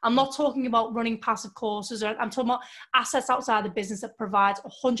 I'm not talking about running passive courses, or I'm talking about assets outside the business that provides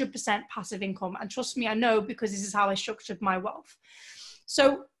 100% passive income. And trust me, I know, because this is how I structured my wealth.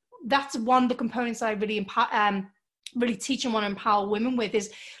 So that's one of the components that I really teach and want to empower women with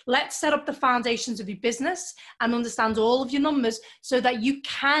is, let's set up the foundations of your business and understand all of your numbers so that you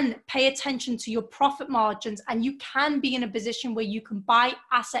can pay attention to your profit margins, and you can be in a position where you can buy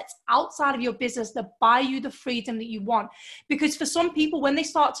assets outside of your business that buy you the freedom that you want. Because for some people, when they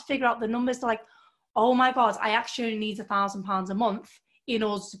start to figure out the numbers, they're like, oh my God, I actually need £1,000 a month in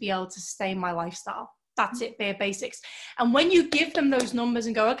order to be able to sustain my lifestyle. That's it, bare basics. And when you give them those numbers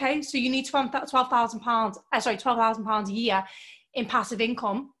and go, okay, so you need £12,000 a year in passive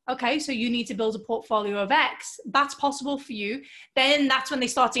income. Okay, so you need to build a portfolio of X. That's possible for you. Then that's when they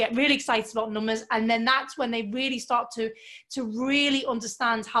start to get really excited about numbers. And then that's when they really start to really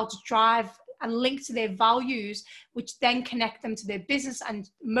understand how to drive and link to their values, which then connect them to their business and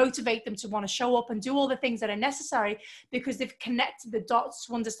motivate them to want to show up and do all the things that are necessary, because they've connected the dots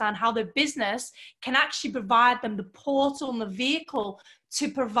to understand how their business can actually provide them the portal and the vehicle to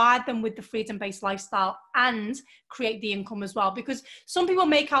provide them with the freedom-based lifestyle and create the income as well. Because some people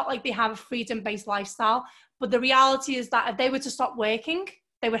make out like they have a freedom-based lifestyle, but the reality is that if they were to stop working,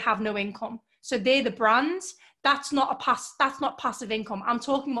 they would have no income. So they're the brands. That's not passive income. I'm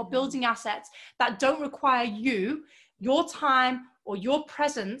talking about building assets that don't require your time or your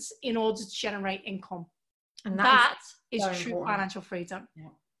presence in order to generate income. And that is so true important. Financial freedom. Yeah.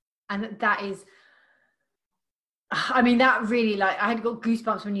 And that is, I mean, that really, like, I had got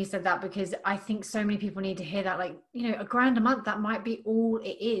goosebumps when you said that, because I think so many people need to hear that. Like, you know, £1,000 a month, that might be all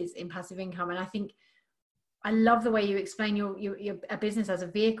it is in passive income. And I think I love the way you explain your a business as a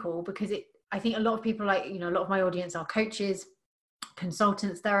vehicle, because I think a lot of people, like, you know, a lot of my audience are coaches,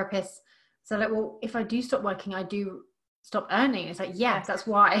 consultants, therapists. So like, well, if I do stop working, I do stop earning. It's like, yeah, that's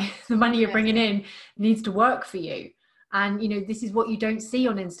why the money you're bringing in needs to work for you. And, you know, this is what you don't see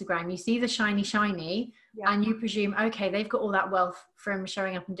on Instagram. You see the shiny, and you presume, okay, they've got all that wealth from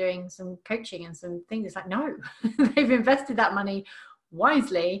showing up and doing some coaching and some things. It's like, no, they've invested that money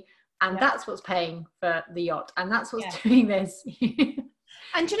wisely, and that's what's paying for the yacht, and that's what's doing this.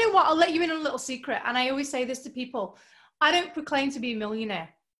 And do you know what? I'll let you in on a little secret. And I always say this to people. I don't proclaim to be a millionaire.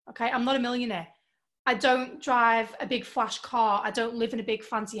 Okay. I'm not a millionaire. I don't drive a big flash car. I don't live in a big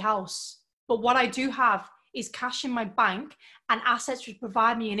fancy house. But what I do have is cash in my bank and assets which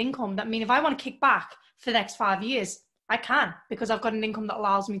provide me an income. That mean if I want to kick back for the next 5 years, I can, because I've got an income that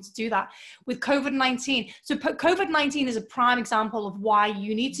allows me to do that. With COVID-19, so COVID-19 is a prime example of why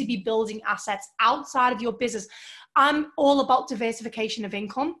you need to be building assets outside of your business. I'm all about diversification of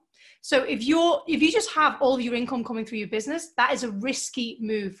income. So if you just have all of your income coming through your business, that is a risky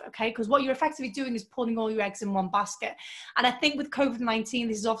move, okay? Because what you're effectively doing is pulling all your eggs in one basket. And I think with COVID-19,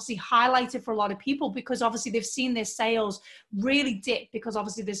 this is obviously highlighted for a lot of people, because obviously they've seen their sales really dip, because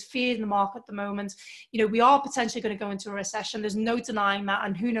obviously there's fear in the market at the moment. You know, we are potentially going to go into a recession. There's no denying that,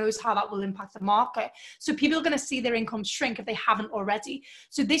 and who knows how that will impact the market. So people are going to see their income shrink if they haven't already.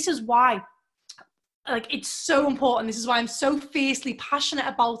 So this is why, like, it's so important. This is why I'm so fiercely passionate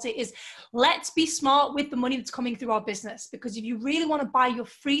about it, is let's be smart with the money that's coming through our business. Because if you really want to buy your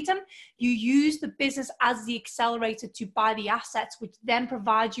freedom, you use the business as the accelerator to buy the assets, which then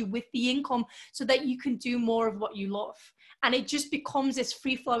provide you with the income so that you can do more of what you love. And it just becomes this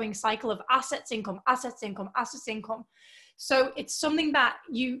free-flowing cycle of assets, income, assets, income, assets, income. So it's something that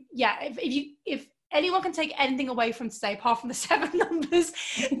if anyone can take anything away from today, apart from the 7 numbers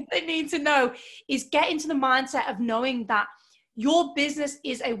they need to know, is get into the mindset of knowing that your business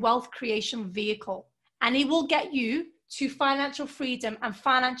is a wealth creation vehicle, and it will get you to financial freedom and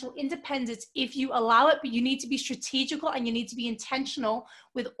financial independence if you allow it. But you need to be strategical, and you need to be intentional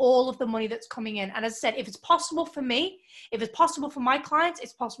with all of the money that's coming in. And as I said, if it's possible for me, if it's possible for my clients,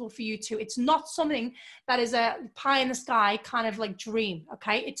 it's possible for you too. It's not something that is a pie in the sky kind of like dream.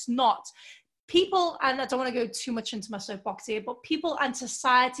 Okay. It's not. People, and I don't want to go too much into my soapbox here, but people and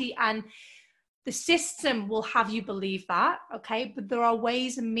society and the system will have you believe that, okay? But there are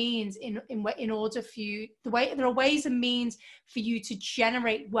ways and means in order for you, there are ways and means for you to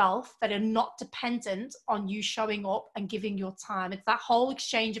generate wealth that are not dependent on you showing up and giving your time. It's that whole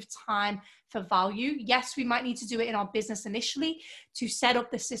exchange of time for value. Yes, we might need to do it in our business initially to set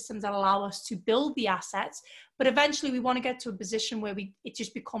up the systems that allow us to build the assets. But eventually we want to get to a position where it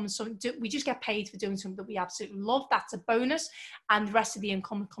just becomes something, we just get paid for doing something that we absolutely love. That's a bonus. And the rest of the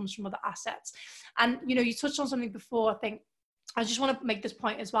income comes from other assets. And, you know, you touched on something before. I think I just want to make this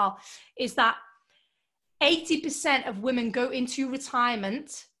point as well, is that 80% of women go into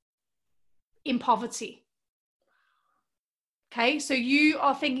retirement in poverty. Okay, so you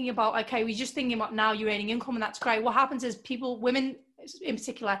are thinking about, okay, we're just thinking about now you're earning income, and that's great. What happens is women in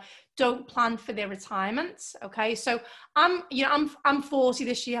particular, don't plan for their retirement. Okay, so I'm 40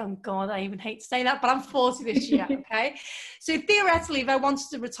 this year. Oh God, I even hate to say that, but I'm 40 this year. Okay, so theoretically, if I wanted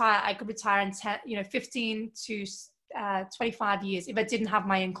to retire, I could retire in 15 to 25 years if I didn't have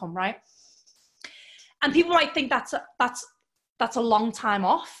my income, right? And people might think that's a long time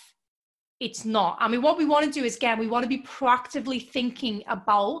off. It's not. I mean, what we want to do is, again, we want to be proactively thinking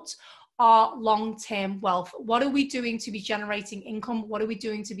about our long-term wealth. What are we doing to be generating income? What are we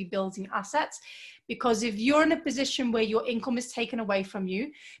doing to be building assets? Because if you're in a position where your income is taken away from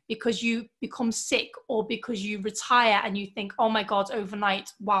you because you become sick, or because you retire and you think, oh my God, overnight,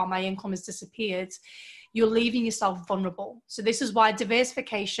 wow, my income has disappeared, you're leaving yourself vulnerable. So this is why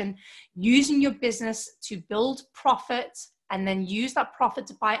diversification, using your business to build profit and then use that profit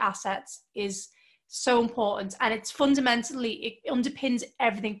to buy assets, is so important. And it's fundamentally, it underpins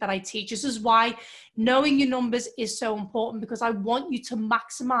everything that I teach. This is why knowing your numbers is so important, because I want you to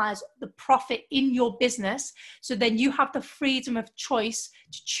maximize the profit in your business, so then you have the freedom of choice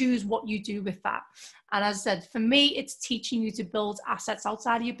to choose what you do with that. And as I said, for me, it's teaching you to build assets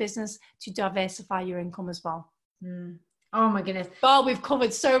outside of your business to diversify your income as well. Oh my goodness. Oh, we've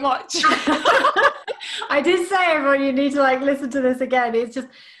covered so much. I did say, everyone, you need to listen to this again. It's just,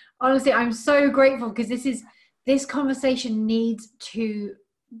 honestly, I'm so grateful, because this conversation needs to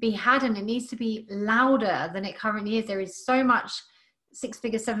be had, and it needs to be louder than it currently is. There is so much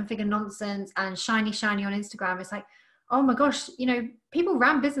 6-figure, 7-figure nonsense and shiny on Instagram. It's like, oh my gosh, people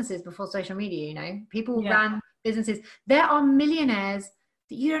ran businesses before social media, people ran businesses. There are millionaires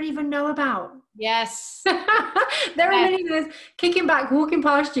that you don't even know about. Yes. There are millionaires kicking back, walking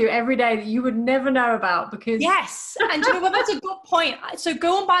past you every day that you would never know about because... Yes. And you know what? That's a good point. So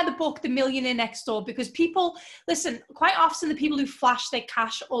go and buy the book, The Millionaire Next Door, because people, listen, quite often the people who flash their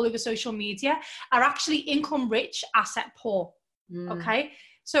cash all over social media are actually income rich, asset poor. Okay.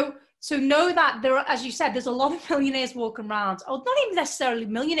 So know that there are, as you said, there's a lot of millionaires walking around, or not even necessarily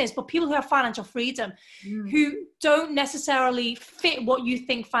millionaires, but people who have financial freedom who don't necessarily fit what you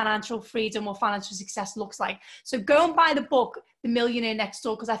think financial freedom or financial success looks like. So go and buy the book, The Millionaire Next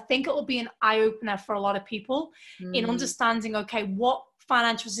Door, because I think it will be an eye-opener for a lot of people in understanding, okay, what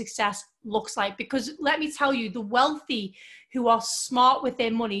financial success looks like. Because let me tell you, the wealthy who are smart with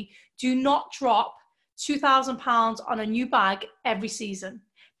their money do not drop £2,000 on a new bag every season.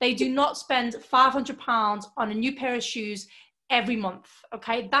 They do not spend £500 on a new pair of shoes every month,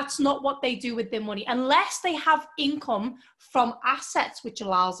 okay? That's not what they do with their money, unless they have income from assets, which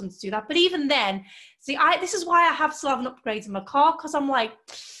allows them to do that. But even then, see, this is why I still haven't upgraded my car, because I'm like,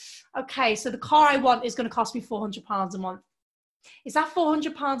 okay, so the car I want is going to cost me £400 a month. Is that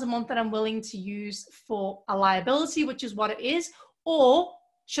 £400 a month that I'm willing to use for a liability, which is what it is, or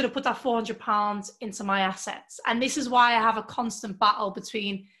should I put that £400 into my assets? And this is why I have a constant battle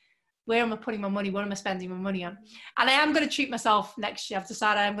between where am I putting my money, what am I spending my money on? And I am going to treat myself next year. I've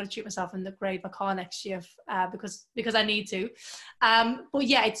decided I'm going to treat myself and upgrade my car next year because I need to. But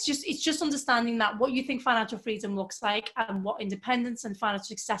yeah, it's just understanding that what you think financial freedom looks like and what independence and financial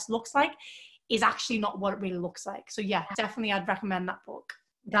success looks like is actually not what it really looks like. So yeah, definitely I'd recommend that book.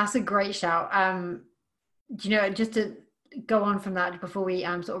 That's a great shout. Do you know, just to go on from that before we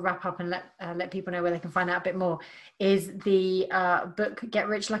sort of wrap up and let people know where they can find out a bit more, is the book Get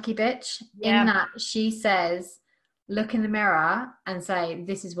Rich Lucky Bitch. In that she says, look in the mirror and say,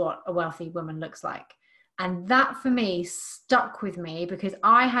 this is what a wealthy woman looks like. And that for me stuck with me, because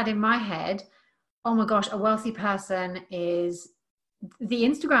I had in my head, oh my gosh, a wealthy person is the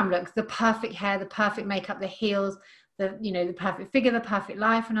Instagram look, the perfect hair, the perfect makeup, the heels, the perfect figure, the perfect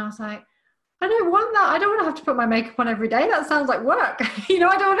life. And I was like, I don't want that. I don't want to have to put my makeup on every day. That sounds like work. I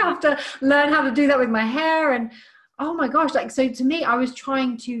don't want to have to learn how to do that with my hair. And oh my gosh, so to me, I was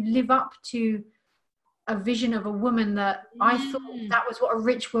trying to live up to a vision of a woman that I thought that was what a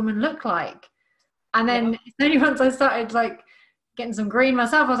rich woman looked like. And then it's only once I started like getting some green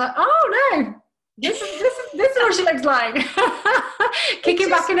myself, I was like, oh no, this is what she looks like. Kicking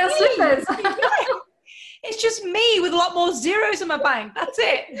back in her slippers. It's just me with a lot more zeros in my bank. That's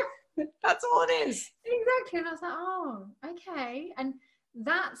it. That's all it is. Exactly. And I was like, oh, okay. And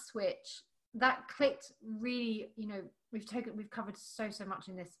that switch, that clicked really, we've covered so much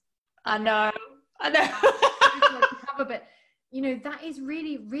in this. I know. But, that is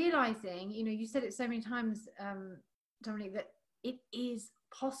really realizing, you said it so many times, Dominique, that it is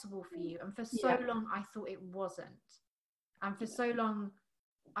possible for you. And for so long, I thought it wasn't. And for so long,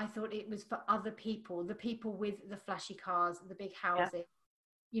 I thought it was for other people, the people with the flashy cars, the big houses.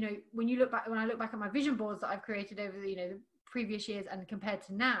 When I look back at my vision boards that I've created over the previous years and compared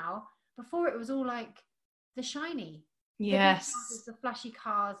to now, before it was all like the shiny, the big houses, the flashy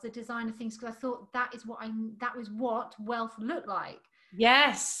cars, the designer things, because I thought that was what wealth looked like.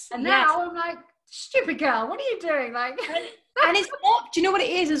 Yes. And now I'm like, stupid girl, what are you doing? Like, and it's not, do you know what it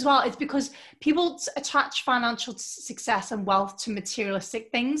is as well? It's because people attach financial success and wealth to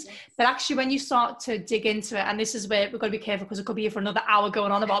materialistic things. But actually, when you start to dig into it, and this is where we've got to be careful because it could be here for another hour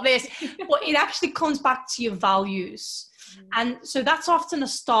going on about this, but it actually comes back to your values. And so that's often a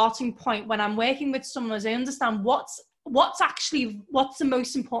starting point when I'm working with someone, as I understand what's the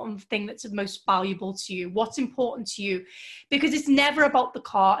most important thing that's most valuable to you, what's important to you, because it's never about the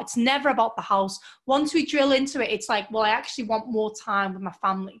car, it's never about the house. Once we drill into it, it's like, well, I actually want more time with my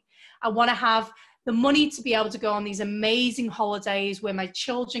family. I want to have the money to be able to go on these amazing holidays where my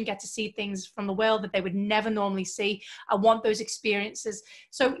children get to see things from the world that they would never normally see. I want those experiences.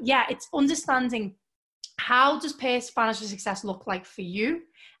 So yeah, it's understanding, how does financial success look like for you?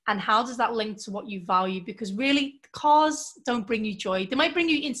 And how does that link to what you value? Because really, cars don't bring you joy. They might bring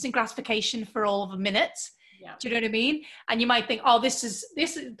you instant gratification for all of a minute. Yeah. Do you know what I mean? And you might think, oh, this is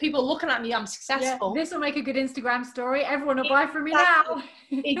people looking at me, I'm successful. Yeah, this will make a good Instagram story. Everyone will buy from me now.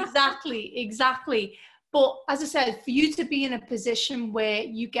 Exactly. But as I said, for you to be in a position where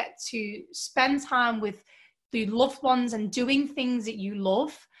you get to spend time with the loved ones and doing things that you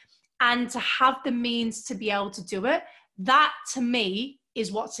love, and to have the means to be able to do it, that to me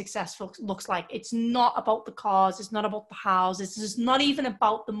is what successful looks like. It's not about the cars. It's not about the houses. It's not even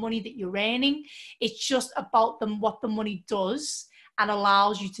about the money that you're earning. It's just about what the money does and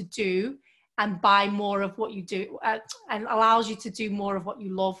allows you to do and buy more of what you do, and allows you to do more of what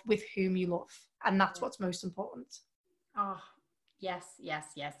you love with whom you love. And that's what's most important. Oh, yes.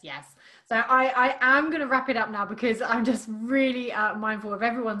 So I am going to wrap it up now, because I'm just really mindful of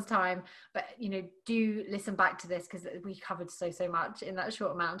everyone's time. But, do listen back to this, because we covered so much in that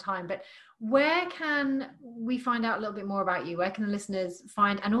short amount of time. But where can we find out a little bit more about you? Where can the listeners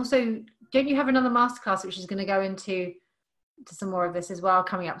find? And also, don't you have another masterclass which is going to go into some more of this as well,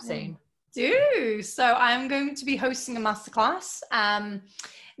 coming up soon? So I'm going to be hosting a masterclass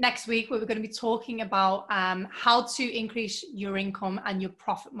next week, where we're going to be talking about how to increase your income and your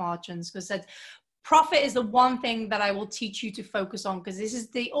profit margins. Because profit is the one thing that I will teach you to focus on, because this is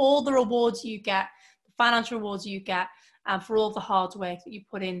all the rewards you get, the financial rewards you get for all the hard work that you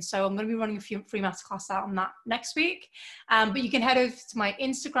put in. So I'm going to be running a free masterclass out on that next week. But you can head over to my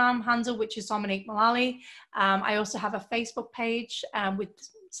Instagram handle, which is Dominique Mullally. I also have a Facebook page with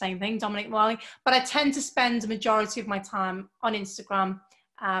same thing, Dominique Mullally. But I tend to spend the majority of my time on Instagram.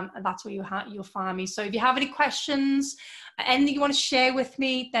 And that's where you'll find me. So if you have any questions, anything you want to share with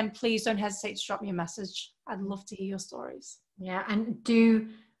me, then please don't hesitate to drop me a message. I'd love to hear your stories. Yeah, and do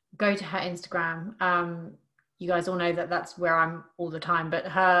go to her Instagram. You guys all know that that's where I'm all the time, but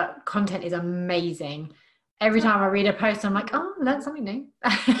her content is amazing. Every time I read a post, I'm like, oh, learn something new.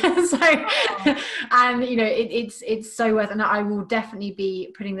 And it's so worth it. And I will definitely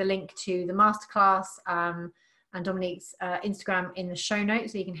be putting the link to the masterclass and Dominique's Instagram in the show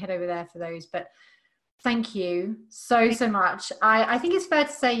notes, so you can head over there for those. But thank you so much. I think it's fair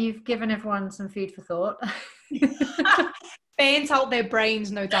to say you've given everyone some food for thought. Burnt out their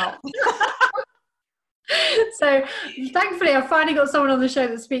brains, no doubt. So thankfully I've finally got someone on the show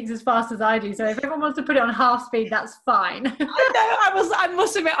that speaks as fast as I do, so if everyone wants to put it on half speed, that's fine. I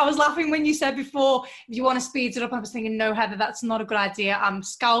must admit, I was laughing when you said before, if you want to speed it up. I was thinking, no, Heather, that's not a good idea.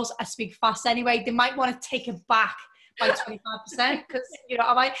 Scouse, I speak fast anyway. They might want to take it back by 25%, because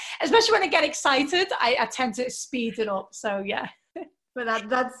especially when I get excited, I tend to speed it up. So yeah. But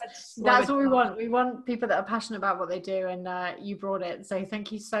that's what we want. We want people that are passionate about what they do, and you brought it. So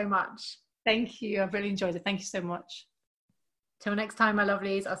thank you so much. Thank you. I've really enjoyed it. Thank you so much. Till next time, my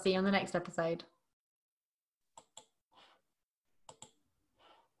lovelies. I'll see you on the next episode.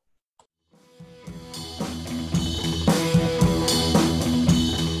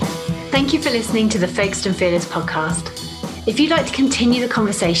 Thank you for listening to the Focused and Fearless podcast. If you'd like to continue the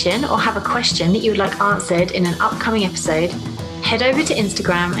conversation or have a question that you would like answered in an upcoming episode, head over to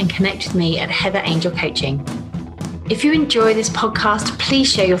Instagram and connect with me at Heather Angel Coaching. If you enjoy this podcast, please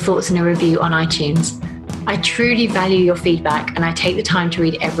share your thoughts in a review on iTunes. I truly value your feedback, and I take the time to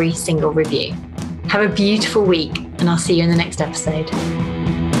read every single review. Have a beautiful week, and I'll see you in the next episode.